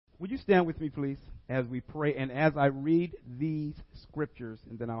Would you stand with me, please, as we pray and as I read these scriptures,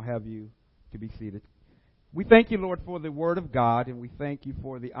 and then I'll have you to be seated. We thank you, Lord, for the word of God, and we thank you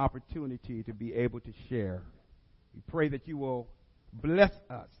for the opportunity to be able to share. We pray that you will bless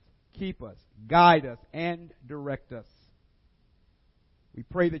us, keep us, guide us, and direct us. We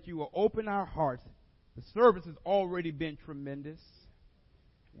pray that you will open our hearts. The service has already been tremendous.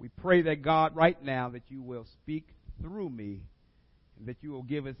 We pray that, God, right now, that you will speak through me, and that you will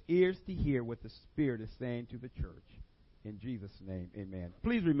give us ears to hear what the Spirit is saying to the church. In Jesus' name, amen.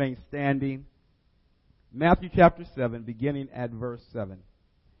 Please remain standing. Matthew chapter 7, beginning at verse 7.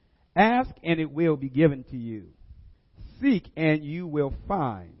 Ask, and it will be given to you. Seek, and you will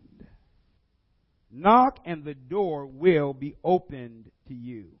find. Knock, and the door will be opened to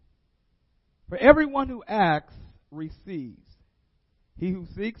you. For everyone who asks receives. He who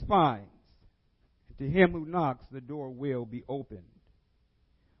seeks finds. And to him who knocks, the door will be opened.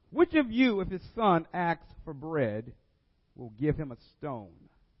 Which of you, if his son asks for bread, will give him a stone?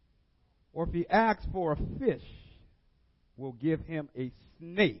 Or if he asks for a fish, will give him a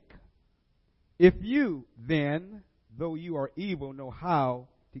snake? If you, then, though you are evil, know how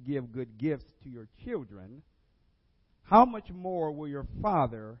to give good gifts to your children, how much more will your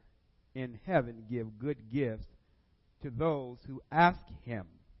Father in heaven give good gifts to those who ask him?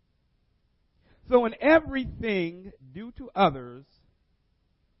 So in everything, do to others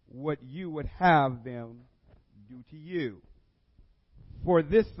what you would have them do to you. For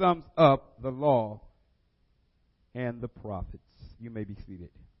this sums up the law and the prophets. You may be seated.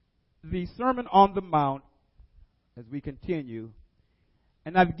 The Sermon on the Mount, as we continue,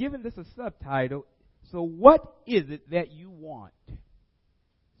 and I've given this a subtitle, So What Is It That You Want?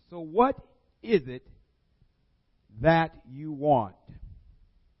 So what is it that you want?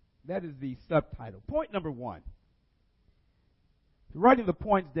 That is the subtitle. Point number 1. Writing the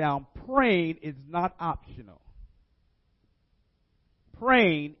points down, praying is not optional.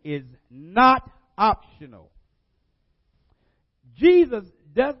 Praying is not optional. Jesus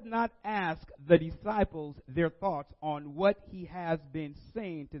does not ask the disciples their thoughts on what he has been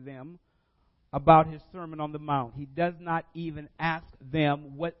saying to them about his Sermon on the Mount. He does not even ask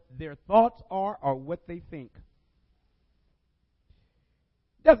them what their thoughts are or what they think.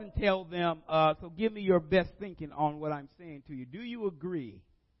 Doesn't tell them, so give me your best thinking on what I'm saying to you. Do you agree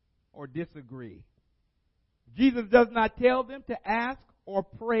or disagree? Jesus does not tell them to ask or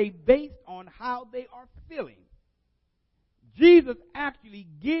pray based on how they are feeling. Jesus actually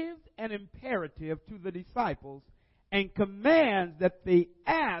gives an imperative to the disciples and commands that they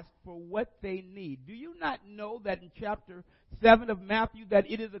ask for what they need. Do you not know that in chapter 7 of Matthew that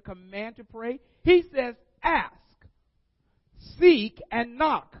it is a command to pray? He says, ask, seek, and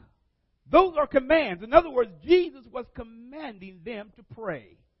knock. Those are commands. In other words, Jesus was commanding them to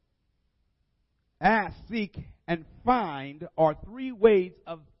pray. Ask, seek, and find are 3 ways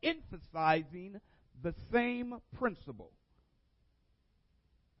of emphasizing the same principle.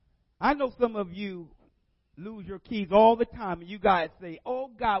 I know some of you lose your keys all the time, and you guys say,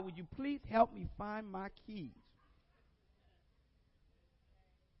 oh, God, would you please help me find my keys?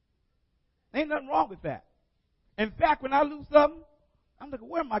 Ain't nothing wrong with that. In fact, when I lose something, I'm like,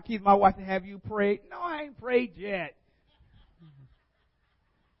 where are my keys? My wife said, have you prayed? No, I ain't prayed yet.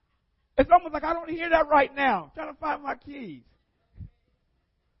 It's almost like I don't hear that right now. I'm trying to find my keys.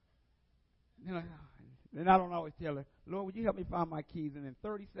 Then I don't always tell her, Lord, would you help me find my keys? And then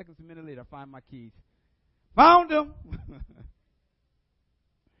 30 seconds, a minute later, I find my keys. Found them.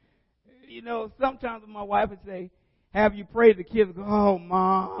 You know, sometimes my wife would say, have you prayed? The kids would go, oh,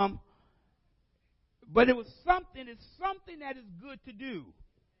 Mom. But it's something that is good to do.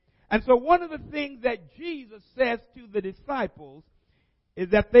 And so one of the things that Jesus says to the disciples is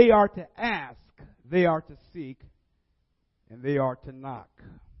that they are to ask, they are to seek, and they are to knock.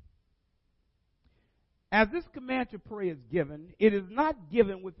 As this command to pray is given, it is not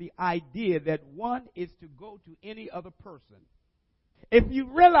given with the idea that one is to go to any other person. If you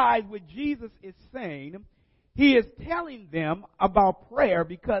realize what Jesus is saying, he is telling them about prayer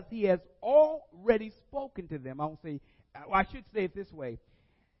because he has already spoken to them. I should say it this way.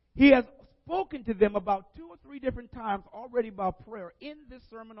 He has spoken to them about 2 or 3 different times already about prayer in this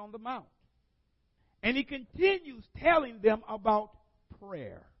Sermon on the Mount. And he continues telling them about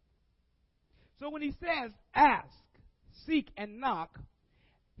prayer. So when he says ask, seek, and knock,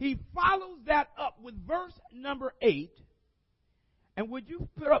 he follows that up with verse number 8. And would you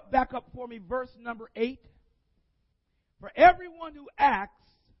back up for me verse number 8? For everyone who asks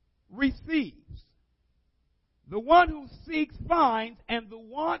receives. The one who seeks finds, and the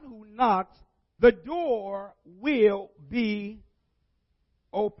one who knocks, the door will be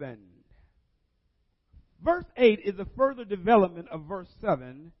opened. Verse 8 is a further development of verse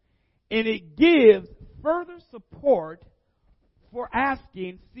 7, and it gives further support for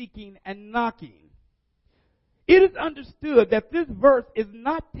asking, seeking, and knocking. It is understood that this verse is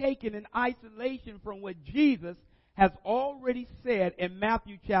not taken in isolation from what Jesus has already said in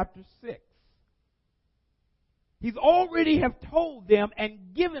Matthew chapter 6. He's already have told them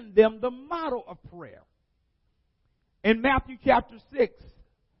and given them the model of prayer. In Matthew chapter 6,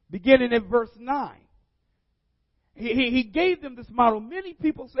 beginning at verse 9, he gave them this model. Many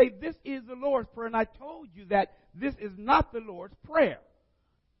people say this is the Lord's Prayer, and I told you that this is not the Lord's Prayer.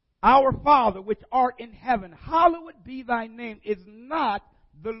 Our Father, which art in heaven, hallowed be thy name, is not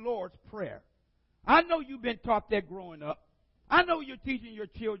the Lord's Prayer. I know you've been taught that growing up. I know you're teaching your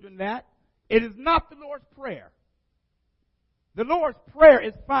children that. It is not the Lord's Prayer. The Lord's Prayer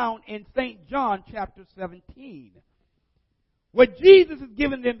is found in St. John chapter 17. What Jesus has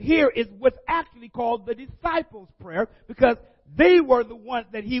given them here is what's actually called the disciples' prayer, because they were the ones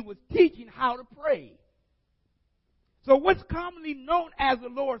that he was teaching how to pray. So what's commonly known as the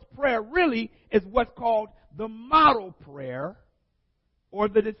Lord's Prayer really is what's called the model prayer or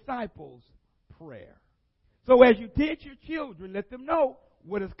the disciples' prayer. So as you teach your children, let them know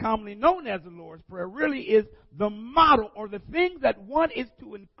what is commonly known as the Lord's Prayer really is the model or the things that one is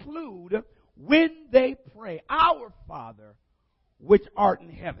to include when they pray. Our Father, which art in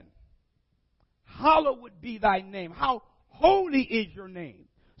heaven, hallowed be thy name. How holy is your name.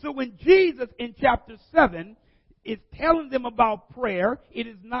 So when Jesus in chapter 7 is telling them about prayer, it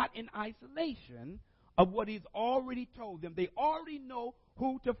is not in isolation of what he's already told them. They already know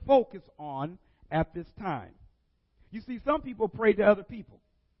who to focus on at this time. You see, some people pray to other people.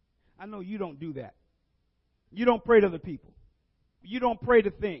 I know you don't do that. You don't pray to other people. You don't pray to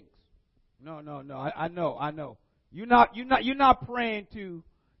things. No. I know. You're not praying to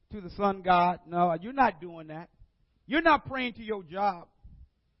the sun god. No, you're not doing that. You're not praying to your job.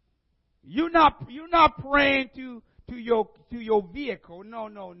 You're not praying to your vehicle. No.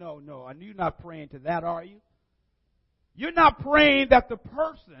 And you're not praying to that, are you? You're not praying that the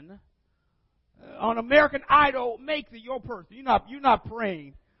person on American Idol makes it your person. You're not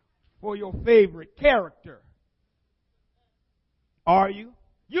praying for your favorite character, are you?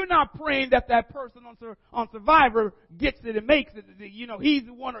 You're not praying that person on Survivor gets it and makes it. He's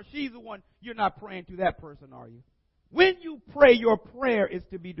the one or she's the one. You're not praying to that person, are you? When you pray, your prayer is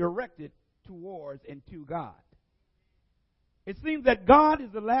to be directed towards and to God. It seems that God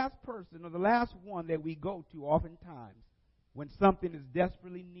is the last person or the last one that we go to oftentimes when something is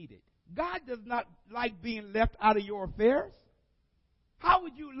desperately needed. God does not like being left out of your affairs. How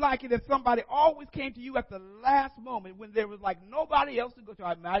would you like it if somebody always came to you at the last moment when there was like nobody else to go to?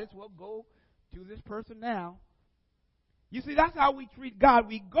 I might as well go to this person now. You see, that's how we treat God.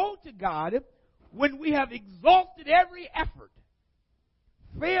 We go to God when we have exhausted every effort,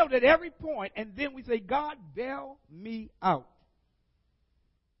 failed at every point, and then we say, God, bail me out.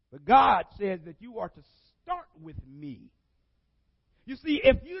 But God says that you are to start with me. You see,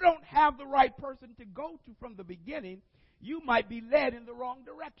 if you don't have the right person to go to from the beginning, you might be led in the wrong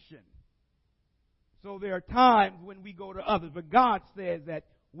direction. So there are times when we go to others, but God says that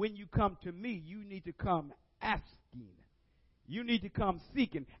when you come to me, you need to come asking. You need to come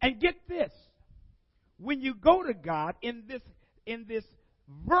seeking. And get this, when you go to God in this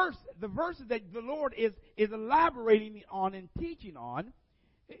verse, the verses that the Lord is elaborating on and teaching on,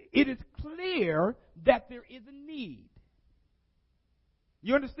 it is clear that there is a need.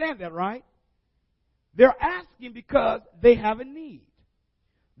 You understand that, right? They're asking because they have a need.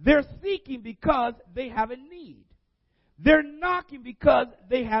 They're seeking because they have a need. They're knocking because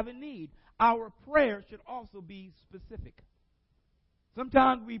they have a need. Our prayer should also be specific.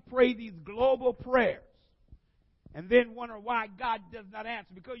 Sometimes we pray these global prayers and then wonder why God does not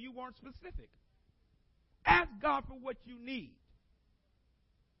answer, because you weren't specific. Ask God for what you need.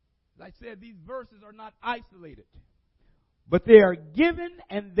 As I said, these verses are not isolated, but they are given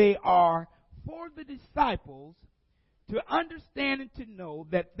and they are for the disciples to understand and to know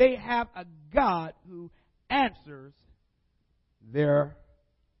that they have a God who answers their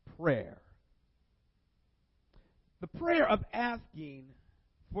prayer. The prayer of asking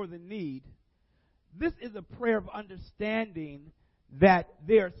for the need, this is a prayer of understanding that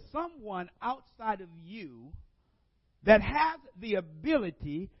there's someone outside of you that has the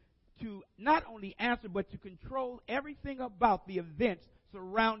ability to not only answer but to control everything about the events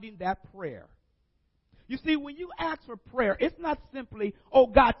surrounding that prayer. You see, when you ask for prayer, it's not simply, oh,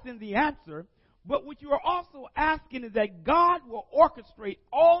 God, send the answer, but what you are also asking is that God will orchestrate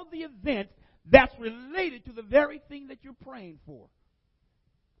all the events that's related to the very thing that you're praying for.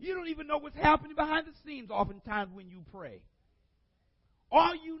 You don't even know what's happening behind the scenes oftentimes when you pray.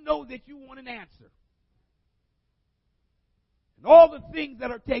 All you know that you want an answer. And all the things that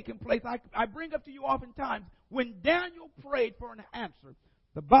are taking place, I bring up to you oftentimes, when Daniel prayed for an answer,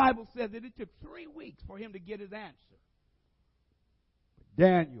 the Bible says that it took 3 weeks for him to get his answer. But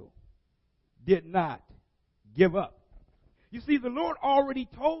Daniel did not give up. You see, the Lord already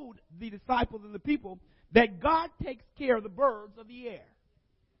told the disciples and the people that God takes care of the birds of the air.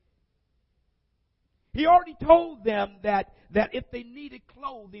 He already told them that if they needed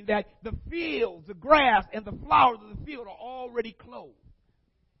clothing, that the fields, the grass, and the flowers of the field are already clothed.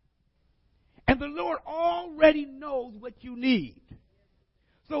 And the Lord already knows what you need.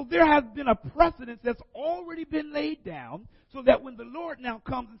 So there has been a precedence that's already been laid down so that when the Lord now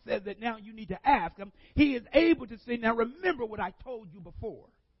comes and says that now you need to ask him, he is able to say, now remember what I told you before.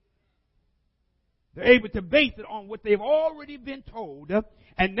 They're able to base it on what they've already been told,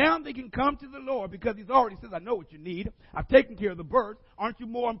 and now they can come to the Lord because he's already says, I know what you need. I've taken care of the birds. Aren't you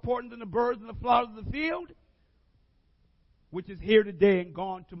more important than the birds and the flowers of the field? Which is here today and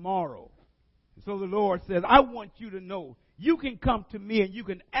gone tomorrow. So the Lord says, I want you to know you can come to me and you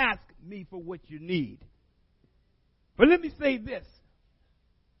can ask me for what you need. But let me say this.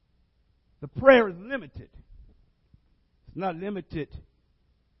 The prayer is limited. It's not limited.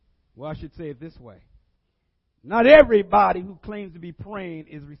 Well, I should say it this way. Not everybody who claims to be praying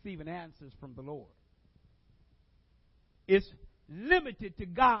is receiving answers from the Lord. It's limited to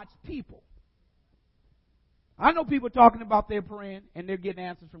God's people. I know people talking about their praying and they're getting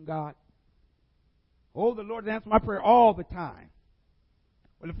answers from God. Oh, the Lord answers my prayer all the time.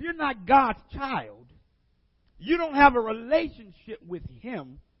 Well, if you're not God's child, you don't have a relationship with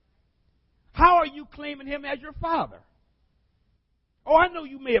him, how are you claiming him as your father? Oh, I know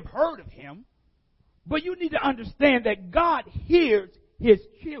you may have heard of him, but you need to understand that God hears his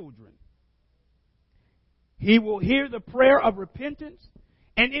children. He will hear the prayer of repentance,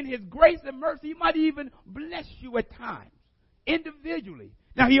 and in his grace and mercy, he might even bless you at times, individually.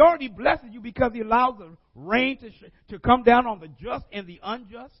 Now, he already blesses you because he allows the rain to come down on the just and the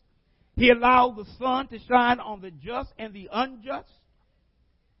unjust. He allows the sun to shine on the just and the unjust.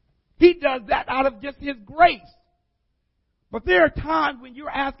 He does that out of just his grace. But there are times when you're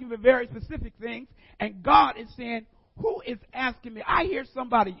asking for very specific things, and God is saying, who is asking me? I hear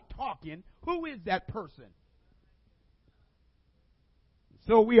somebody talking. Who is that person?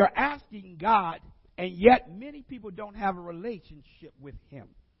 So we are asking God, and yet many people don't have a relationship with him.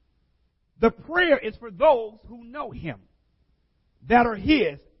 The prayer is for those who know him, that are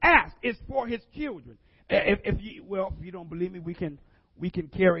his. Ask is for his children. If you don't believe me, we can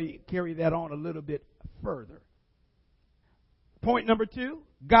carry that on a little bit further. Point number 2,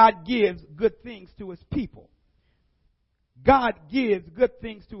 God gives good things to his people. God gives good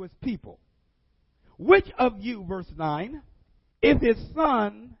things to his people. Which of you, verse 9, if his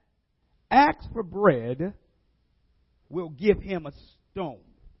son asks for bread, will give him a stone?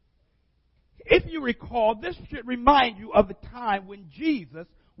 If you recall, this should remind you of the time when Jesus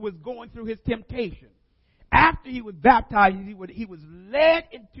was going through his temptation. After he was baptized, he was led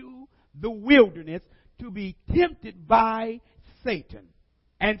into the wilderness to be tempted by Satan.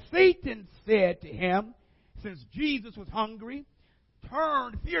 And Satan said to him, since Jesus was hungry,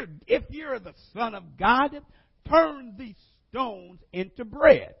 if you're the Son of God, turn these stones into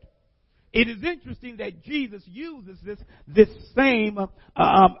bread. It is interesting that Jesus uses this same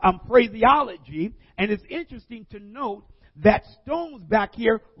phraseology, and it's interesting to note that stones back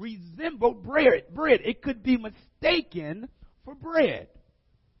here resembled bread. It could be mistaken for bread.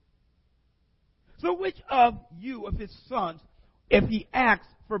 So which of you, of his sons, if he asks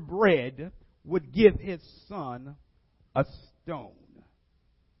for bread, would give his son a stone?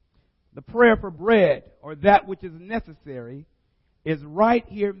 The prayer for bread, or that which is necessary, is right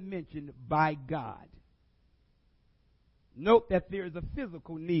here mentioned by God. Note that there is a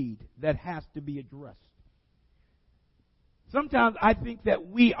physical need that has to be addressed. Sometimes I think that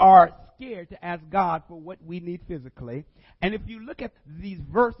we are scared to ask God for what we need physically. And if you look at these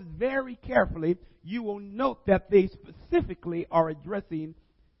verses very carefully, you will note that they specifically are addressing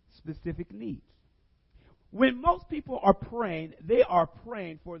specific needs. When most people are praying, they are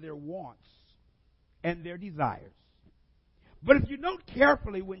praying for their wants and their desires. But if you note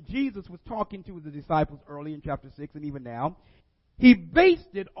carefully, when Jesus was talking to the disciples early in chapter 6 and even now, he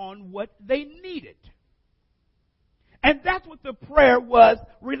based it on what they needed. And that's what the prayer was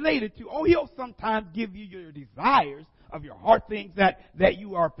related to. Oh, he'll sometimes give you your desires of your heart, things that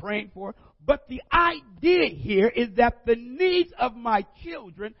you are praying for. But the idea here is that the needs of my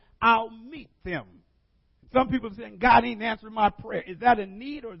children, I'll meet them. Some people are saying, God ain't answering my prayer. Is that a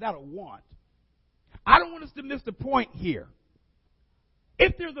need or is that a want? I don't want us to miss the point here.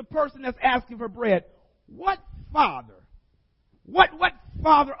 If there's a person that's asking for bread, what father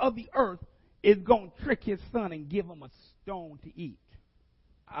of the earth is going to trick his son and give him a stone to eat?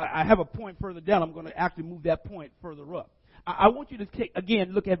 I have a point further down. I'm going to actually move that point further up. I want you to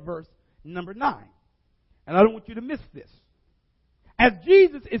again look at verse number 9. And I don't want you to miss this. As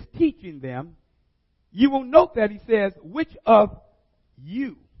Jesus is teaching them, you will note that he says, which of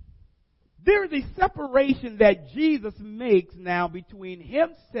you? There is a separation that Jesus makes now between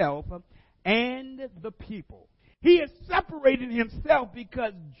himself and the people. He is separating himself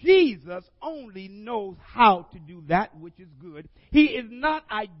because Jesus only knows how to do that which is good. He is not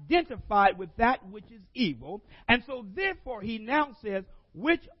identified with that which is evil. And so therefore he now says,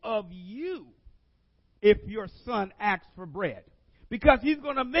 which of you, if your son asks for bread? Because he's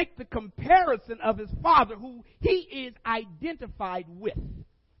going to make the comparison of his father who he is identified with.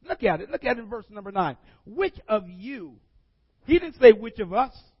 Look at it. Look at it in verse number 9. Which of you? He didn't say which of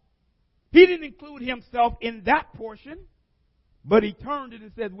us. He didn't include himself in that portion. But he turned it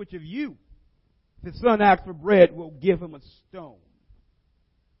and said, which of you, if his son asks for bread, will give him a stone?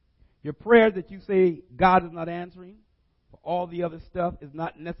 Your prayers that you say God is not answering, for all the other stuff is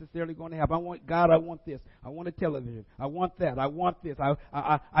not necessarily going to happen. I want this. I want a television. I want that. I want this.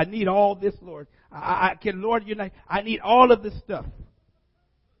 I need all this, Lord. I need all of this stuff.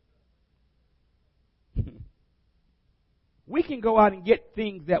 We can go out and get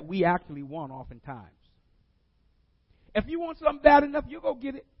things that we actually want oftentimes. If you want something bad enough, you'll go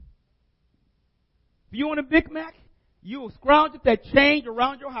get it. If you want a Big Mac, you'll scrounge up that change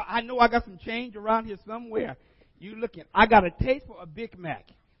around your house. I know I got some change around here somewhere. You looking, I got a taste for a Big Mac.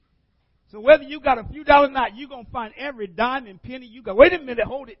 So whether you got a few dollars or not, you're going to find every dime and penny you got. Wait a minute,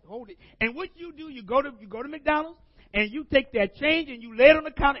 hold it. And what you do, you go to McDonald's and you take that change and you lay it on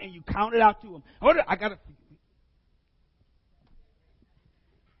the counter and you count it out to them. Hold it, I got a few.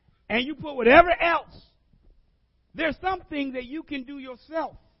 And you put whatever else. There's some things that you can do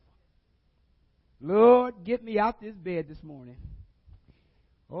yourself. Lord, get me out this bed this morning.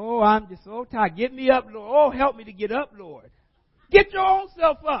 Oh, I'm just so tired. Get me up, Lord. Oh, help me to get up, Lord. Get your own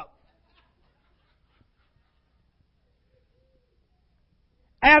self up.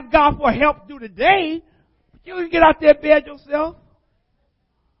 Ask God for help through the day. But you can get out that bed yourself.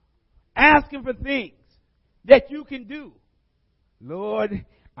 Ask Him for things that you can do. Lord,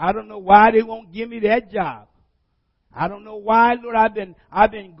 I don't know why they won't give me that job. I don't know why, Lord, I've been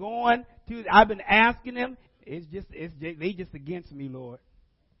asking them. They just against me, Lord.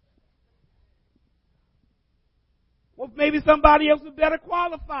 Well, maybe somebody else is better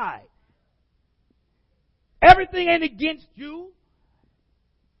qualified. Everything ain't against you.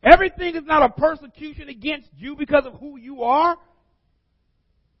 Everything is not a persecution against you because of who you are.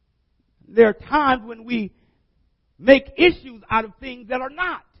 There are times when we make issues out of things that are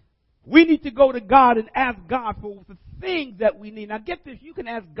not. We need to go to God and ask God for the things that we need. Now get this, you can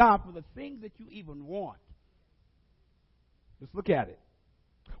ask God for the things that you even want. Let's look at it.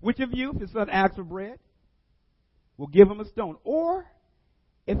 Which of you, if his son asks for bread, will give him a stone? Or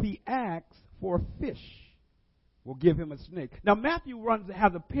if he asks for a fish, will give him a snake? Now Matthew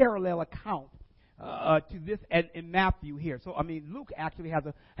has a parallel account to this in Matthew here. So Luke actually has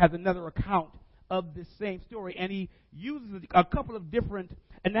another account of this same story, and he uses a couple of different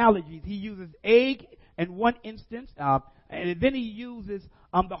analogies. He uses egg in one instance, and then he uses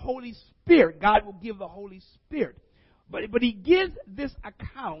the Holy Spirit. God will give the Holy Spirit, but he gives this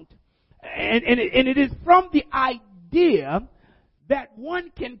account, and it is from the idea that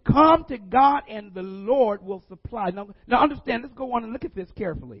one can come to God and the Lord will supply. Now understand. Let's go on and look at this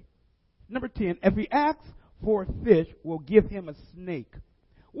carefully. Number 10. If he asks for a fish, we'll give him a snake.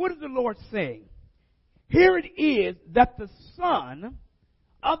 What is the Lord saying? Here it is that the son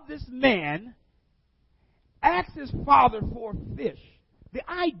of this man asks his father for a fish. The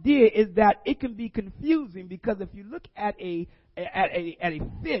idea is that it can be confusing because if you look at a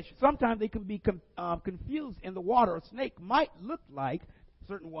fish, sometimes they can be confused in the water. A snake might look like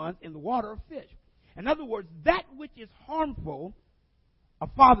certain ones in the water, a fish. In other words, that which is harmful, a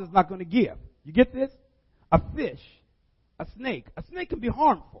father is not going to give. You get this? A fish, a snake. A snake can be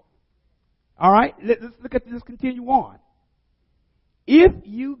harmful. All right, let's continue on. If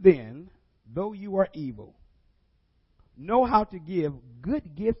you then, though you are evil, know how to give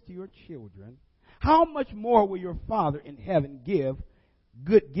good gifts to your children, how much more will your Father in heaven give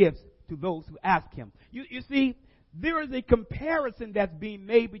good gifts to those who ask him? You see, there is a comparison that's being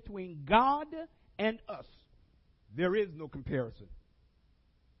made between God and us. There is no comparison.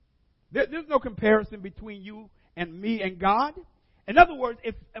 There's no comparison between you and me and God. In other words,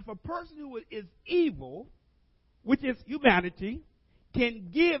 if a person who is evil, which is humanity, can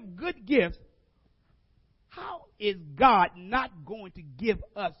give good gifts, how is God not going to give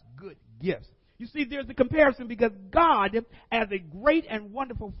us good gifts? You see, there's a comparison because God, as a great and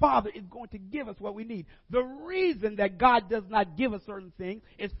wonderful Father, is going to give us what we need. The reason that God does not give us certain things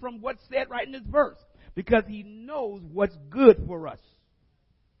is from what's said right in this verse, because he knows what's good for us.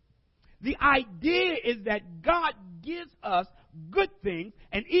 The idea is that God gives us good things,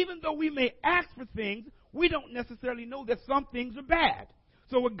 and even though we may ask for things, we don't necessarily know that some things are bad.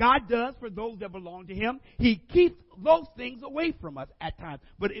 So what God does for those that belong to him, he keeps those things away from us at times.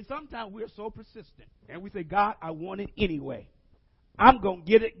 But sometimes we're so persistent, and we say, God, I want it anyway. I'm going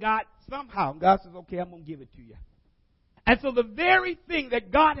to get it, God, somehow. And God says, okay, I'm going to give it to you. And so the very thing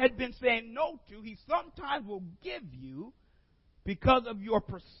that God had been saying no to, he sometimes will give you because of your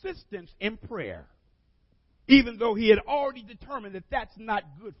persistence in prayer, even though he had already determined that that's not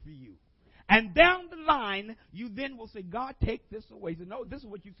good for you. And down the line, you then will say, God, take this away. He said, no, this is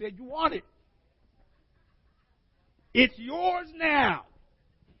what you said you wanted. It's yours now.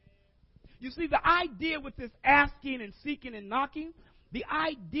 You see, the idea with this asking and seeking and knocking, the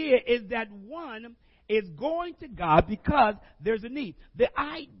idea is that one is going to God because there's a need. The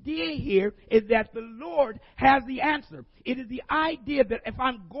idea here is that the Lord has the answer. It is the idea that if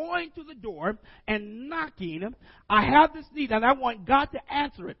I'm going to the door and knocking, I have this need and I want God to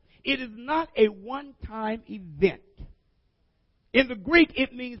answer it. It is not a one-time event. In the Greek,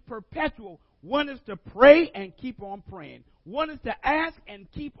 it means perpetual. One is to pray and keep on praying. One is to ask and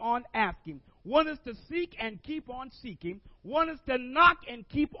keep on asking. One is to seek and keep on seeking. One is to knock and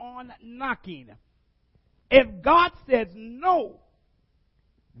keep on knocking. If God says no,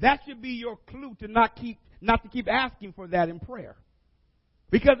 that should be your clue to not to keep asking for that in prayer.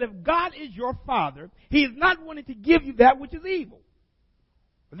 Because if God is your Father, he is not wanting to give you that which is evil,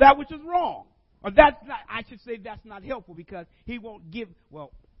 that which is wrong. Or that's not helpful, because he won't give,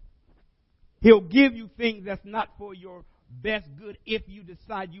 he'll give you things that's not for your best good if you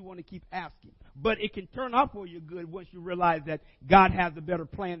decide you want to keep asking. But it can turn out for your good once you realize that God has a better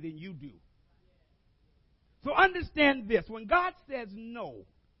plan than you do. So understand this. When God says no,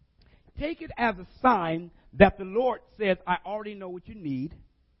 take it as a sign that the Lord says, I already know what you need.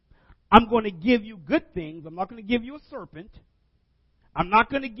 I'm going to give you good things. I'm not going to give you a serpent. I'm not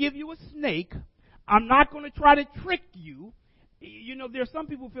going to give you a snake. I'm not going to try to trick you. You know, there are some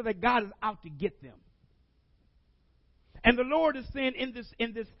people who feel that God is out to get them. And the Lord is saying in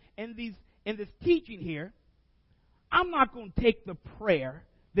this teaching here, I'm not going to take the prayer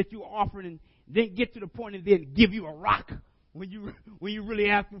that you offered and then get to the point and then give you a rock when you really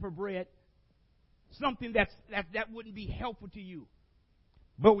asking for bread. Something that wouldn't be helpful to you.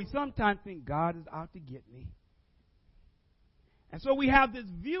 But we sometimes think God is out to get me. And so we have this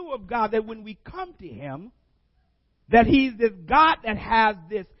view of God that when we come to him, that he's this God that has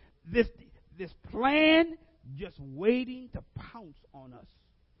this plan just waiting to pounce on us.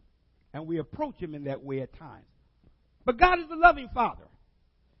 And we approach him in that way at times. But God is a loving Father.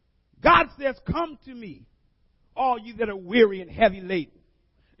 God says, come to me, all you that are weary and heavy laden.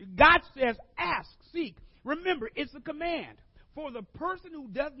 God says, ask, seek. Remember, it's a command. For the person who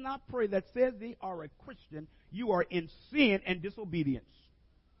does not pray that says they are a Christian, you are in sin and disobedience.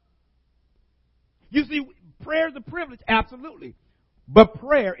 You see, prayer is a privilege, absolutely. But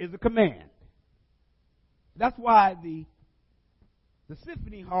prayer is a command. That's why the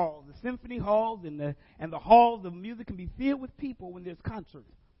symphony halls and the halls of music can be filled with people when there's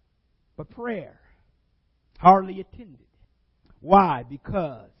concerts. But prayer, hardly attended. Why?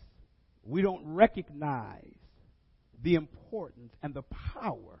 Because we don't recognize the importance and the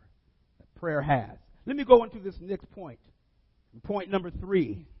power that prayer has. Let me go into this next point. Point number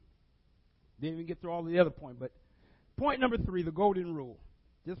 3. Didn't even get through all the other points, but point number 3, the golden rule.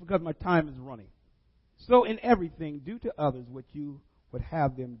 Just because my time is running. So in everything, do to others what you would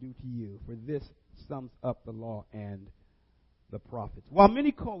have them do to you. For this sums up the law and the prophets. While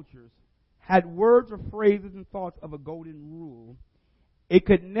many cultures had words or phrases and thoughts of a golden rule, it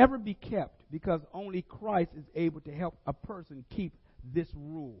could never be kept because only Christ is able to help a person keep this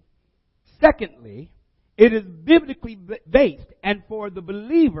rule. Secondly, it is biblically based, and for the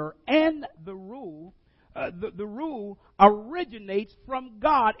believer and the rule originates from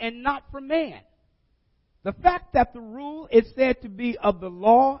God and not from man. The fact that the rule is said to be of the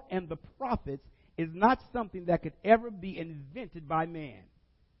law and the prophets is not something that could ever be invented by man.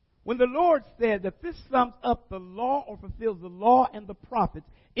 When the Lord said that this sums up the law or fulfills the law and the prophets,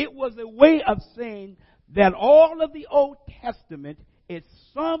 it was a way of saying that all of the Old Testament is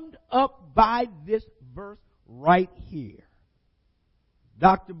summed up by this verse right here.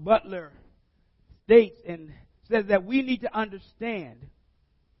 Dr. Butler states and says that we need to understand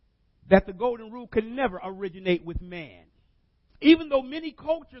that the golden rule can never originate with man. Even though many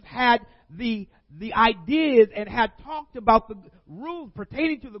cultures had the ideas and had talked about the rules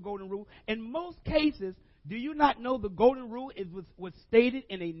pertaining to the golden rule, in most cases, do you not know the golden rule was stated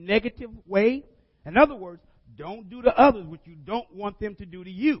in a negative way? In other words, don't do to others what you don't want them to do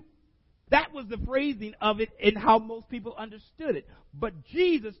to you. That was the phrasing of it and how most people understood it. But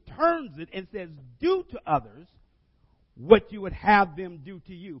Jesus turns it and says, do to others what you would have them do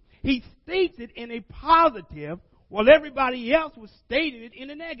to you. He states it in a positive, while everybody else was stating it in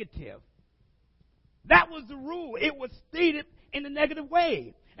a negative. That was the rule. It was stated in a negative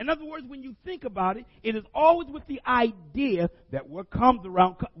way. In other words, when you think about it, it is always with the idea that what goes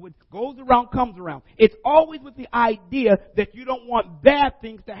around comes around. It's always with the idea that you don't want bad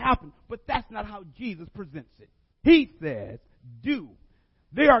things to happen. But that's not how Jesus presents it. He says, do.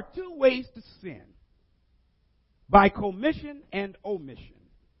 There are two ways to sin. By commission and omission.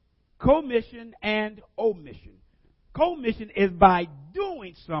 Commission and omission. Commission is by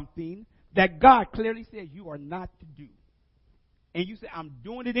doing something that God clearly says you are not to do. And you say, I'm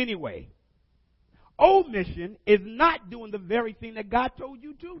doing it anyway. Omission is not doing the very thing that God told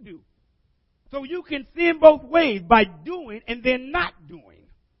you to do. So you can sin both ways, by doing and then not doing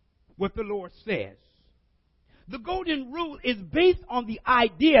what the Lord says. The golden rule is based on the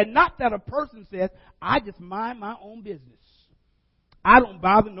idea, not that a person says, I just mind my own business. I don't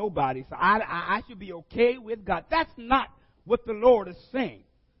bother nobody, so I should be okay with God. That's not what the Lord is saying.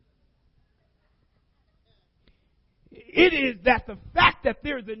 It is that the fact that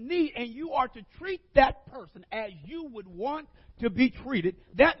there is a need and you are to treat that person as you would want to be treated,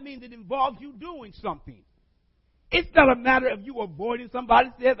 that means it involves you doing something. It's not a matter of you avoiding somebody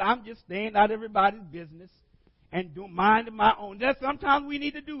says, I'm just staying out of everybody's business and minding my own. Sometimes we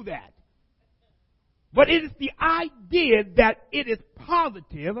need to do that. But it is the idea that it is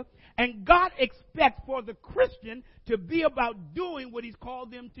positive, and God expects for the Christian to be about doing what He's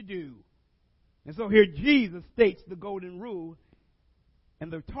called them to do. And so here Jesus states the golden rule in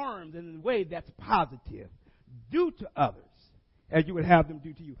the terms and in the way that's positive. Do to others as you would have them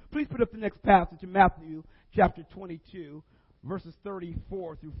do to you. Please put up the next passage in Matthew chapter 22, verses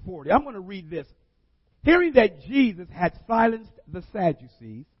 34 through 40. I'm going to read this. Hearing that Jesus had silenced the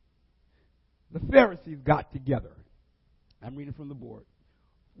Sadducees, the Pharisees got together. I'm reading from the board.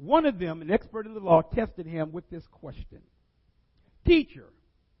 One of them, an expert in the law, tested him with this question. Teacher,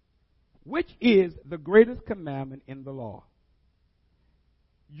 which is the greatest commandment in the law?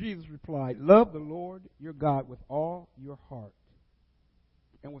 Jesus replied, love the Lord your God with all your heart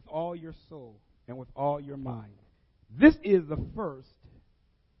and with all your soul and with all your mind. This is the first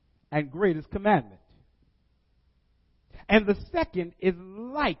and greatest commandment. And the second is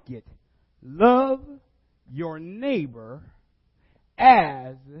like it. Love your neighbor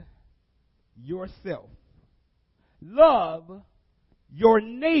as yourself. Love your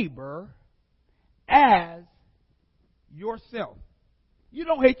neighbor as yourself. You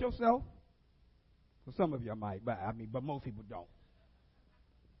don't hate yourself. Well, some of you might, but most people don't.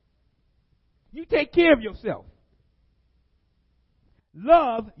 You take care of yourself.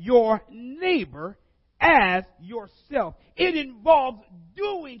 Love your neighbor as yourself. It involves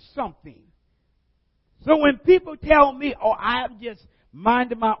doing something. So when people tell me, oh, I'm just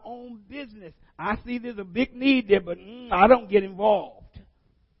minding my own business, I see there's a big need there, but I don't get involved.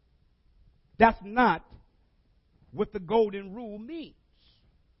 That's not what the golden rule means.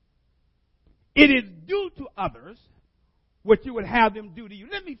 It is do to others what you would have them do to you.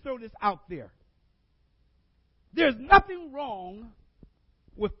 Let me throw this out there. There's nothing wrong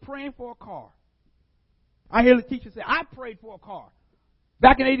with praying for a car. I hear the teacher say, I prayed for a car.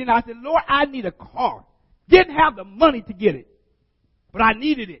 Back in 89, I said, Lord, I need a car. Didn't have the money to get it, but I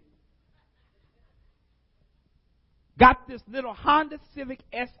needed it. Got this little Honda Civic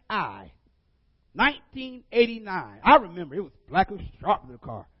SI, 1989. I remember it was black and sharp little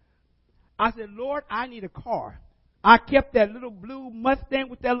car. I said, Lord, I need a car. I kept that little blue Mustang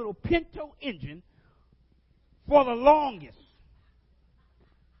with that little Pinto engine for the longest.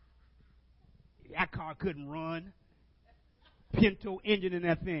 That car couldn't run. Pinto engine in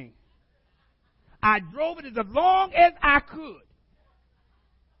that thing. I drove it as long as I could.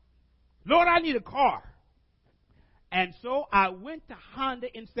 Lord, I need a car. And so I went to Honda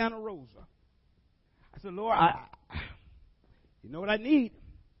in Santa Rosa. I said, Lord, you know what I need?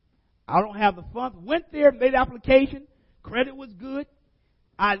 I don't have the funds. Went there, made application. Credit was good.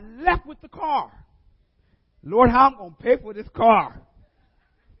 I left with the car. Lord, how am I going to pay for this car?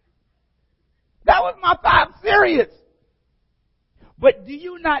 That was my I'm serious. But do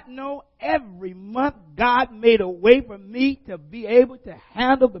you not know every month God made a way for me to be able to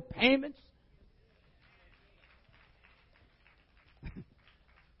handle the payments?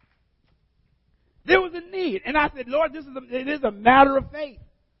 There was a need. And I said, Lord, it is a matter of faith.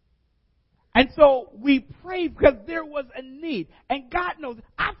 And so we prayed because there was a need. And God knows,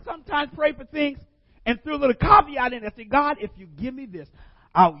 I sometimes pray for things and threw a little caveat in. I said, God, if you give me this,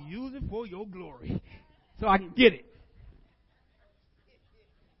 I'll use it for your glory so I can get it.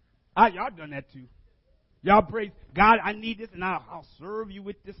 Y'all done that too. Y'all pray, God, I need this and I'll serve you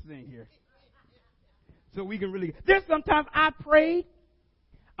with this thing here. So we can really, there's sometimes I prayed,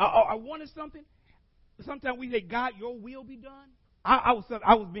 I wanted something. Sometimes we say, God, your will be done. I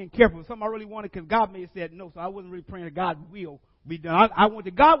was being careful. Something I really wanted because God may have said no, so I wasn't really praying that God's will be done. I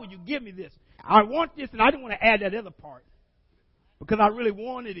wanted, God, would you give me this? I want this, and I didn't want to add that other part because I really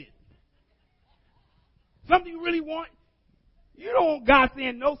wanted it. Something you really want, you don't want God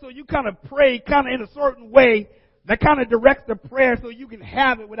saying no, so you kind of pray kind of in a certain way that kind of directs the prayer so you can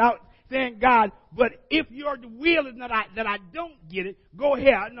have it without saying, God, but if your will is not that I don't get it, go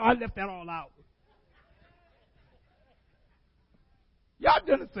ahead. No, I left that all out. Y'all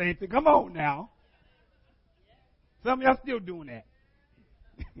done the same thing. Come on now. Some of y'all still doing that.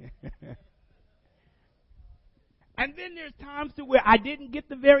 And then there's times to where I didn't get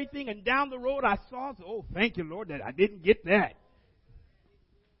the very thing, and down the road I saw, so, oh, thank you, Lord, that I didn't get that.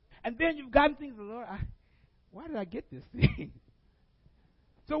 And then you've gotten things, Lord, why did I get this thing?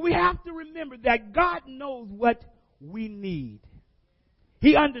 So we have to remember that God knows what we need.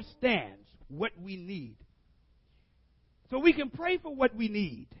 He understands what we need. So we can pray for what we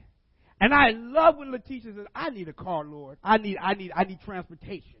need. And I love when Letitia says, I need a car, Lord. I need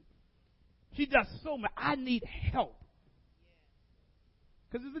transportation. She does so much. I need help.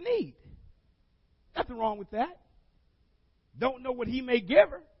 Because there's a need. Nothing wrong with that. Don't know what he may give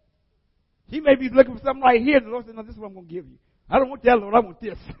her. He may be looking for something right here. The Lord says, no, this is what I'm going to give you. I don't want that, Lord. I want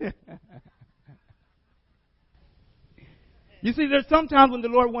this. You see, there's sometimes when the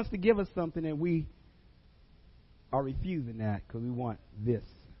Lord wants to give us something and we are refusing that because we want this.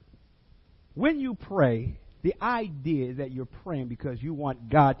 When you pray, the idea is that you're praying because you want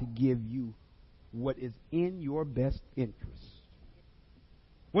God to give you what is in your best interest.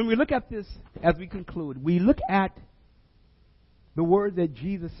 When we look at this as we conclude, we look at the word that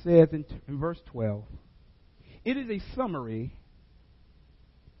Jesus says in verse 12. It is a summary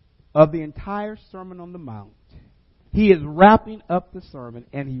of the entire Sermon on the Mount. He is wrapping up the sermon,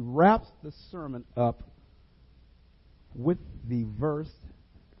 and he wraps the sermon up with the verse,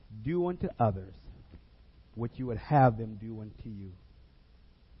 do unto others what you would have them do unto you.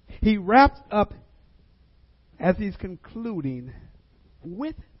 He wraps up, as he's concluding,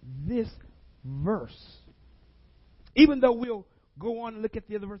 with this verse. Even though we'll go on and look at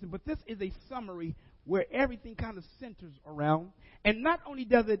the other verses, but this is a summary where everything kind of centers around. And not only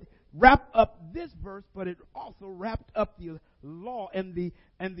does it wrap up this verse, but it also wrapped up the law and the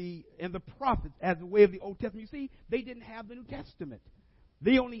prophets as a way of the Old Testament. You see, they didn't have the New Testament.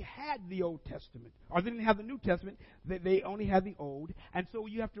 They only had the Old Testament. Or they didn't have the New Testament. They only had the Old. And so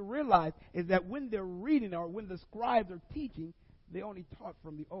you have to realize is that when they're reading or when the scribes are teaching, they only taught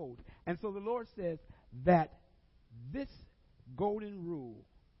from the Old. And so the Lord says that this golden rule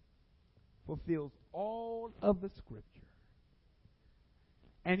fulfills all of the Scripture.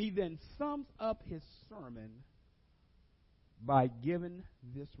 And he then sums up his sermon by giving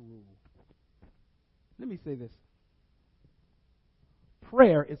this rule. Let me say this.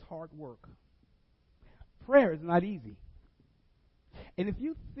 Prayer is hard work. Prayer is not easy. And if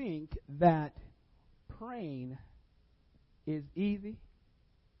you think that praying is easy,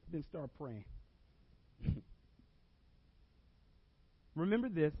 then start praying. Remember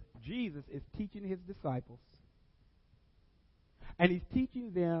this, Jesus is teaching his disciples. And he's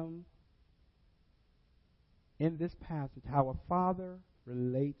teaching them in this passage how a father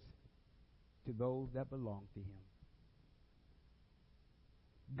relates to those that belong to him.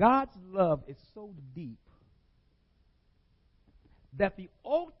 God's love is so deep that the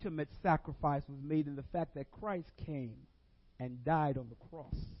ultimate sacrifice was made in the fact that Christ came and died on the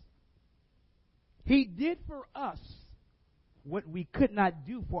cross. He did for us what we could not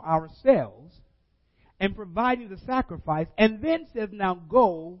do for ourselves and providing the sacrifice, and then says, now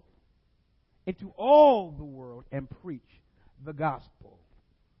go into all the world and preach the gospel.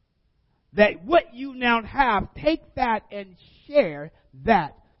 That what you now have, take that and share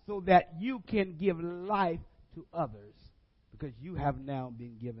that so that you can give life to others because you have now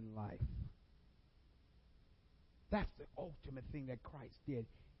been given life. That's the ultimate thing that Christ did.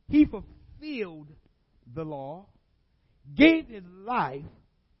 He fulfilled fulfilled the law, gave his life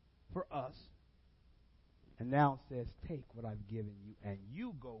for us, and now says, take what I've given you and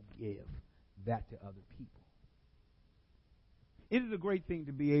you go give that to other people. It is a great thing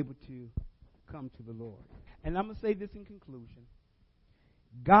to be able to come to the Lord. And I'm going to say this in conclusion.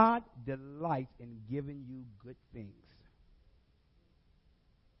 God delights in giving you good things.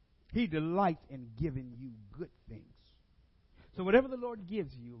 He delights in giving you good things. So whatever the Lord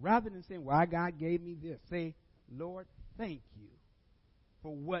gives you, rather than saying, why God gave me this, say, Lord, thank you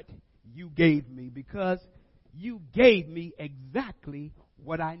for what you gave me, because you gave me exactly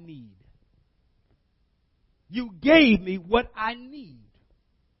what I need. You gave me what I need.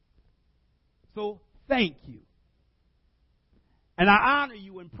 So thank you. And I honor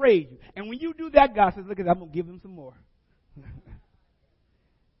you and praise you. And when you do that, God says, look at that, I'm going to give him some more.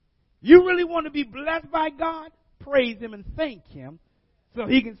 You really want to be blessed by God? Praise him and thank him so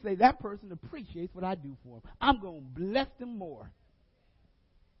he can say that person appreciates what I do for him. I'm going to bless them more.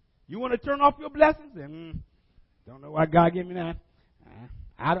 You want to turn off your blessings? Don't know why God gave me that.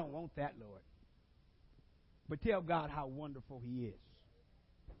 I don't want that, Lord. But tell God how wonderful he is.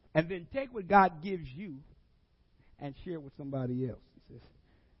 And then take what God gives you and share it with somebody else. He says,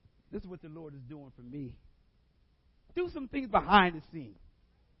 this is what the Lord is doing for me. Do some things behind the scenes.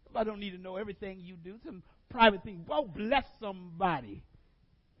 I don't need to know everything you do. Some private things. Go bless somebody.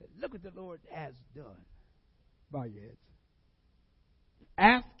 Look what the Lord has done. Bow your heads.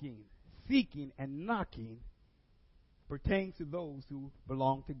 Asking, seeking, and knocking pertains to those who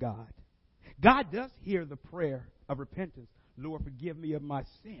belong to God. God does hear the prayer of repentance. Lord, forgive me of my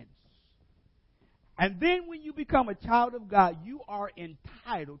sins. And then when you become a child of God, you are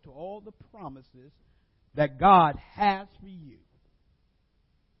entitled to all the promises that God has for you.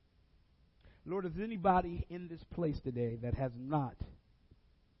 Lord, is there anybody in this place today that has not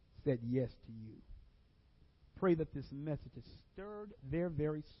said yes to you? Pray that this message has stirred their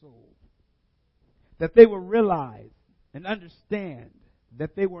very soul, that they will realize and understand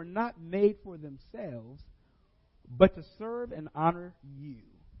that they were not made for themselves, but to serve and honor you.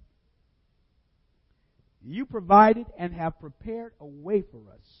 You provided and have prepared a way for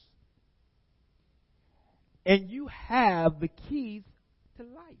us, and you have the keys to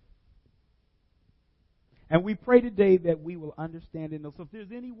life. And we pray today that we will understand and know. So if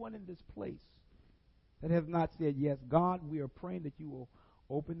there's anyone in this place that has not said yes, God, we are praying that you will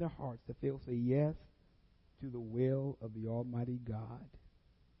open their hearts, that they'll say yes to the will of the Almighty God.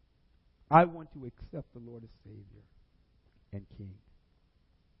 I want to accept the Lord as Savior and King.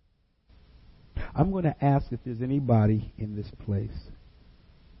 I'm going to ask if there's anybody in this place.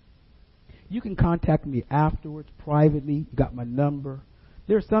 You can contact me afterwards, privately. You got my number.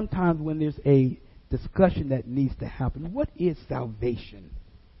 There are some times when there's a discussion that needs to happen. What is salvation?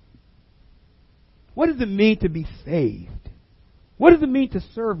 What does it mean to be saved? What does it mean to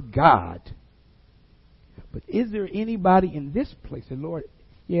serve God? But is there anybody in this place that, Lord,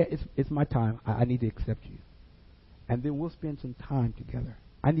 yeah, it's my time. I need to accept you. And then we'll spend some time together.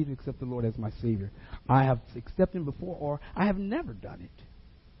 I need to accept the Lord as my Savior. I have accepted him before, or I have never done it.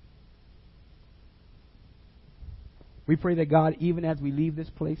 We pray that God, even as we leave this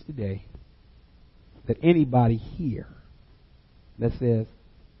place today, that anybody here that says,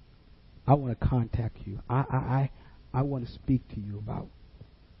 I want to contact you. I want to speak to you about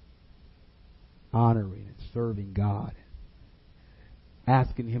honoring and serving God,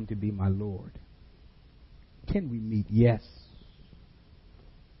 asking him to be my Lord. Can we meet? Yes.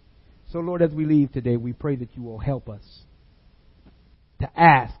 So, Lord, as we leave today, we pray that you will help us to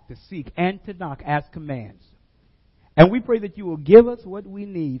ask, to seek, and to knock as commands. And we pray that you will give us what we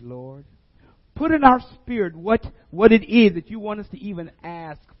need, Lord. Put in our spirit what it is that you want us to even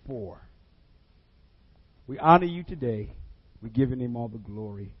ask for. We honor you today. We give your name all the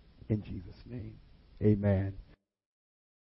glory in Jesus' name. Amen.